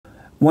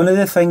One of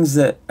the things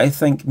that I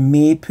think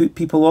may put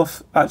people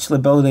off actually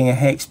building a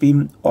hex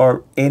beam,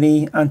 or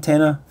any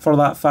antenna for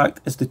that fact,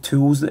 is the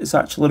tools that it's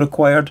actually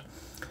required.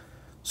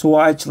 So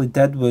what I actually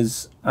did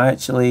was I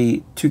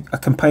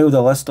compiled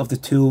a list of the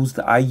tools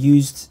that I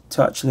used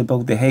to actually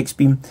build the hex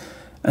beam,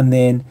 and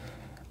then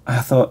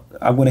I thought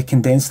I'm going to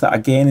condense that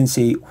again and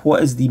say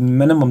what is the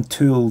minimum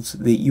tools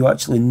that you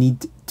actually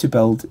need to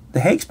build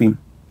the hex beam,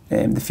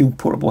 the field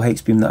portable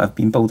hex beam that I've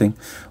been building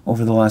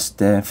over the last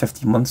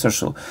 15 months or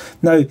so.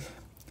 Now,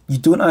 you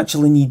don't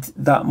actually need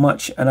that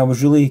much, and I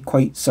was really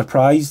quite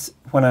surprised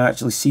when I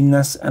actually seen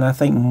this, and I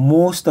think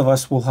most of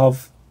us will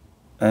have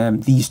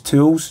these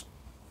tools,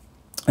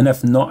 and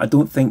if not, I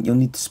don't think you'll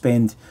need to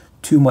spend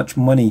too much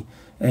money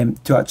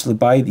to actually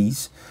buy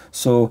these.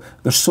 So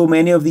there's so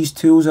many of these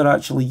tools are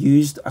actually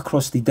used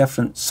across the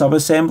different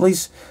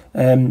sub-assemblies,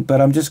 but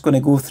I'm just going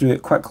to go through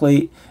it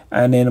quickly,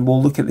 and then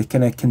we'll look at the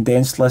kind of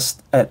condensed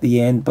list at the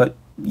end, but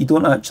you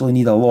don't actually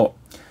need a lot.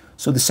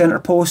 So the center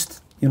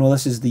post, you know,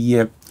 this is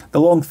the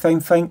long thin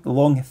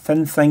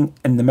thing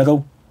in the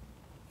middle.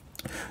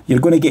 You're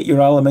going to get your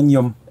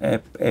aluminium,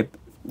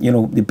 you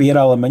know, the bare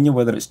aluminium,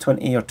 whether it's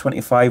 20 or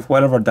 25,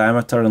 whatever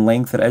diameter and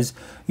length it is.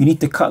 You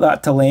need to cut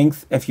that to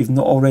length if you've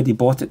not already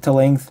bought it to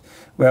length.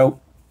 Well,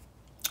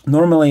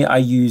 normally I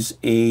use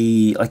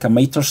like a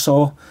miter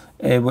saw,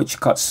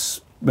 which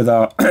cuts with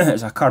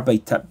it's a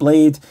carbide tip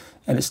blade,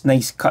 and it's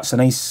nice, cuts a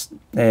nice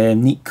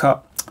neat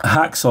cut. A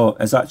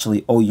hacksaw is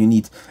actually all you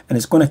need, and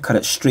it's going to cut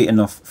it straight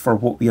enough for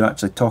what we're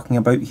actually talking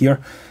about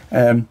here.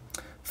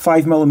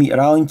 5mm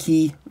Allen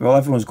key, well,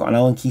 everyone's got an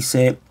Allen key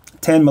set.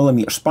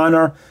 10mm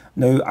spanner.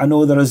 Now, I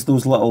know there is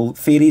those little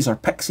fairies or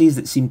pixies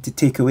that seem to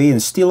take away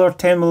and steal our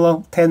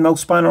 10mm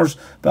spanners,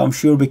 but I'm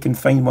sure we can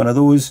find one of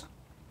those.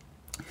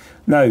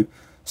 Now,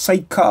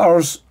 side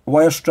cutters,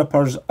 wire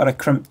strippers, or a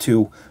crimp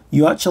tool.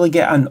 You actually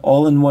get an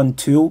all-in-one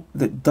tool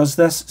that does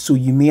this, so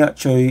you may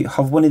actually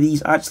have one of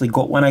these. I actually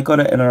got one. I got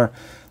it in a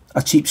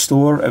cheap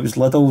store. It was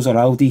Lidl's or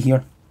Aldi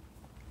here.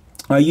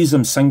 I use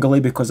them singly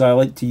because I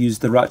like to use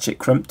the ratchet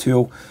crimp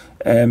tool.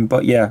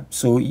 But yeah,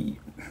 so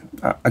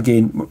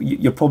again,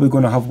 you're probably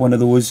going to have one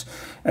of those.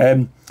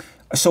 A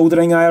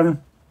soldering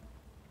iron.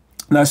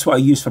 That's what I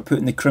use for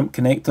putting the crimp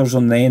connectors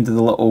on the end of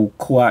the little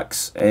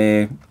coax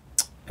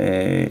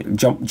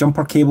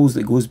jumper cables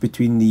that goes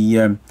between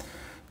the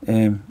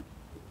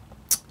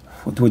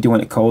what do you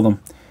want to call them,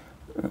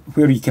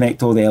 where you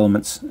connect all the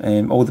elements,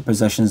 all the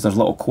positions. There's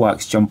little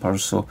coax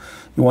jumpers, so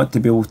you want to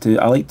be able to,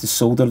 I like to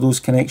solder those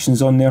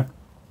connections on there.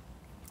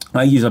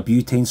 I use a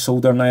butane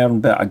soldering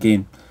iron, but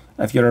again,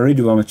 if you're a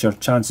radio amateur,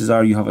 chances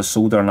are you have a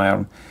soldering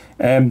iron.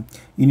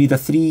 You need a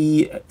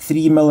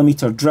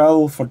 3mm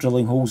drill for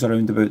drilling holes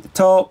around about the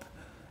top,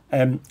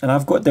 and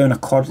I've got down a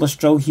cordless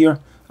drill here.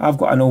 I've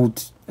got an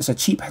old, it's a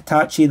cheap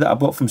Hitachi that I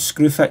bought from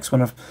Screwfix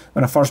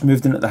when I first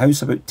moved into the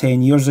house about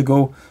 10 years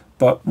ago.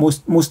 But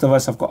most of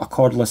us have got a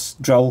cordless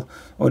drill,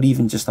 or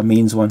even just a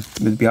mains one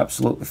would be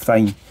absolutely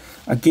fine.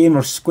 Again,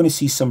 we're going to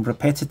see some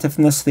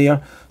repetitiveness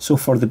there. So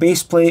for the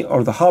base plate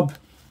or the hub,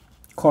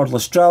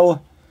 cordless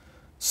drill,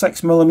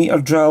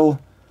 6mm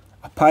drill,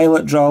 a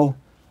pilot drill,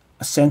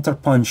 a center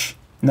punch.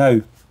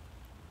 Now,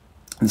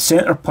 the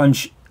center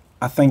punch,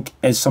 I think,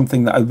 is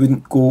something that I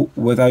wouldn't go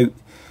without.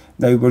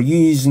 Now, we're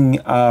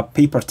using a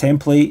paper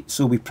template,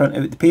 so we print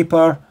out the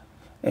paper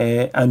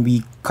and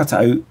we cut it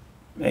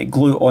out,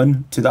 glue it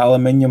on to the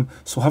aluminium.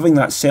 So having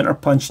that center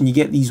punch, and you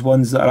get these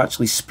ones that are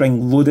actually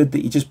spring loaded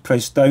that you just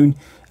press down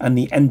and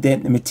they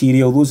indent the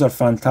material. Those are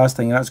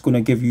fantastic, and that's going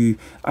to give you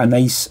a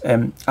nice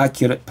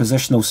accurate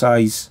positional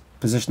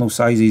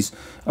sizes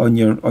on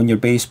your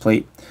base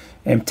plate.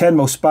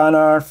 10mm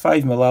spanner,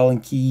 5mm Allen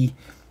key,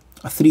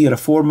 a 3 or a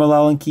 4mm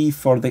Allen key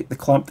for the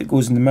clamp that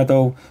goes in the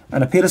middle,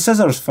 and a pair of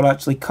scissors for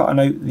actually cutting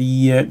out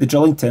the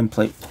drilling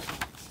template.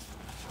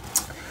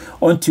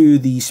 Onto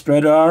the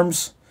spreader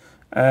arms.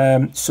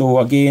 So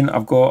again,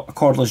 I've got a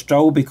cordless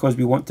drill because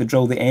we want to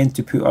drill the end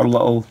to put our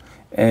little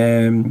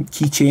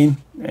keychain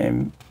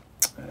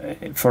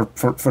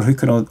for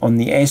hooking on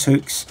the S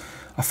hooks.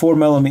 A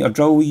 4mm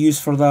drill we use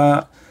for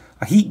that.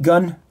 A heat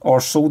gun or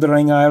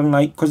soldering iron,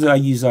 because I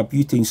use a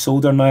butane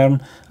soldering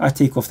iron, I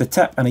take off the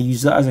tip and I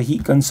use that as a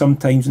heat gun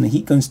sometimes, and the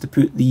heat gun's to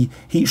put the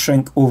heat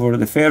shrink over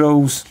the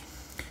ferrules.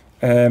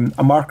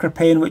 A marker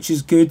pen, which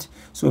is good,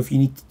 so if you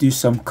need to do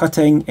some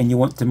cutting and you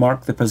want to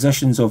mark the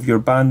positions of your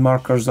band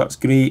markers, that's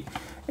great.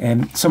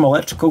 Some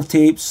electrical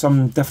tape,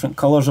 some different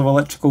colours of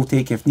electrical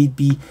tape if need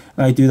be,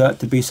 and I do that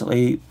to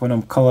basically when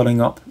I'm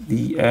colouring up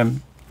the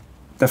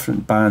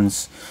different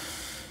bands.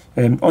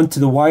 Onto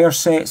the wire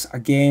sets,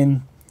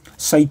 again,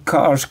 side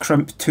cutters,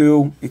 crimp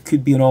tool, it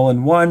could be an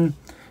all-in-one.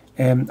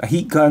 A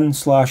heat gun /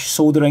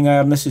 soldering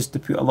iron, this is to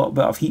put a little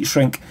bit of heat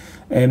shrink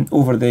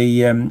over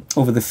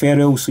the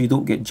ferrule so you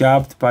don't get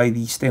jabbed by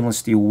the stainless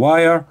steel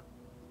wire.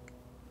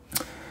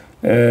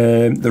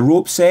 The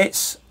rope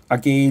sets,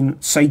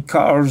 again, side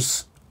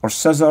cutters or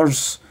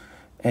scissors,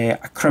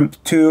 a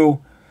crimp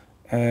tool,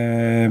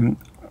 a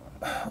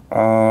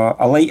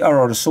lighter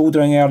or a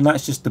soldering iron,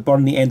 that's just to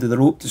burn the end of the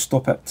rope to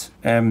stop it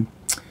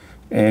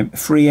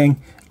fraying.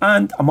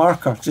 and a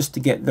marker just to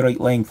get the right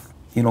length.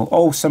 You know,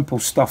 all simple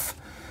stuff.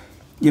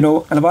 You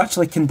know, and I've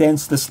actually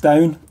condensed this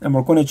down, and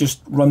we're going to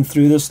just run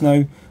through this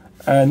now.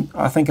 And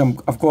I think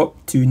I've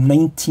got to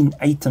 19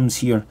 items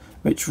here,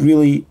 which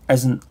really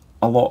isn't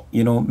a lot.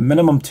 You know,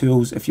 minimum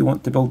tools if you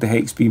want to build the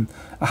hex beam.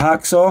 A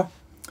hacksaw,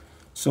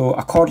 so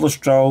a cordless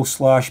drill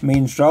 /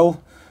 mains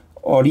drill,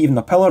 or even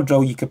a pillar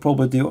drill, you could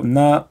probably do it on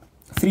that.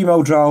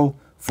 3mm drill,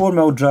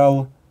 4mm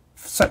drill,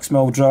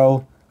 6mm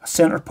drill, a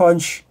centre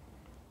punch,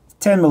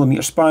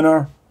 10mm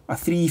spanner, a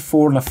 3,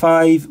 4 and a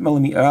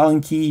 5mm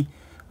Allen key,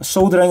 a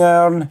soldering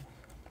iron,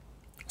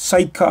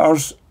 side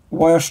cutters,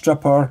 wire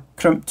stripper,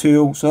 crimp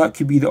tool, so that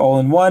could be the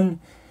all-in-one,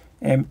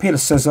 pair of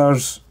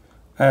scissors,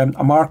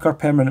 a marker,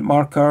 permanent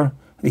marker,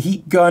 the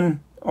heat gun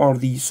or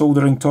the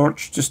soldering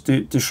torch just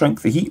to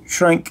shrink the heat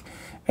shrink,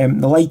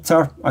 the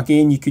lighter,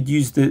 again you could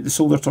use the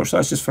solder torch,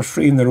 that's just for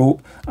fraying the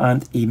rope,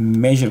 and a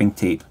measuring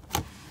tape.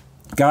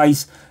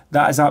 Guys,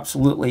 that is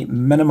absolutely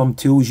minimum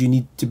tools you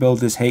need to build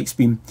this hex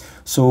beam.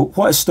 So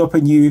what is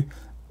stopping you?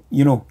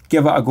 You know,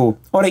 give it a go.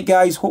 Alright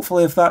guys,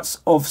 hopefully if that's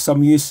of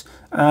some use,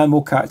 and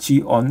we'll catch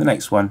you on the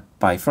next one.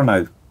 Bye for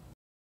now.